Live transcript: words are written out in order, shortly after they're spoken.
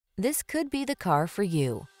This could be the car for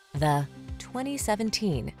you. The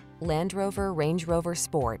 2017 Land Rover Range Rover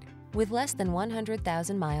Sport. With less than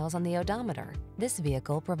 100,000 miles on the odometer, this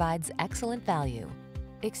vehicle provides excellent value.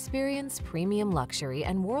 Experience premium luxury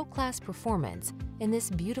and world-class performance in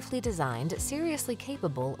this beautifully designed, seriously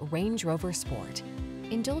capable Range Rover Sport.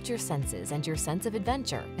 Indulge your senses and your sense of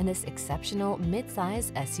adventure in this exceptional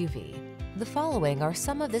mid-size SUV. The following are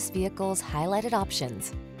some of this vehicle's highlighted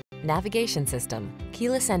options: navigation system,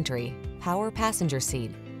 keyless entry, power passenger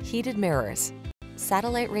seat, heated mirrors,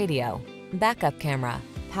 satellite radio, backup camera,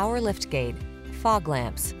 power liftgate, fog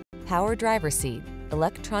lamps, power driver seat,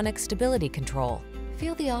 electronic stability control.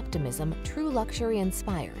 Feel the optimism true luxury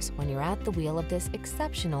inspires when you're at the wheel of this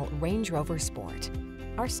exceptional Range Rover Sport.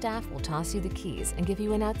 Our staff will toss you the keys and give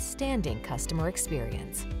you an outstanding customer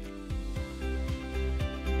experience.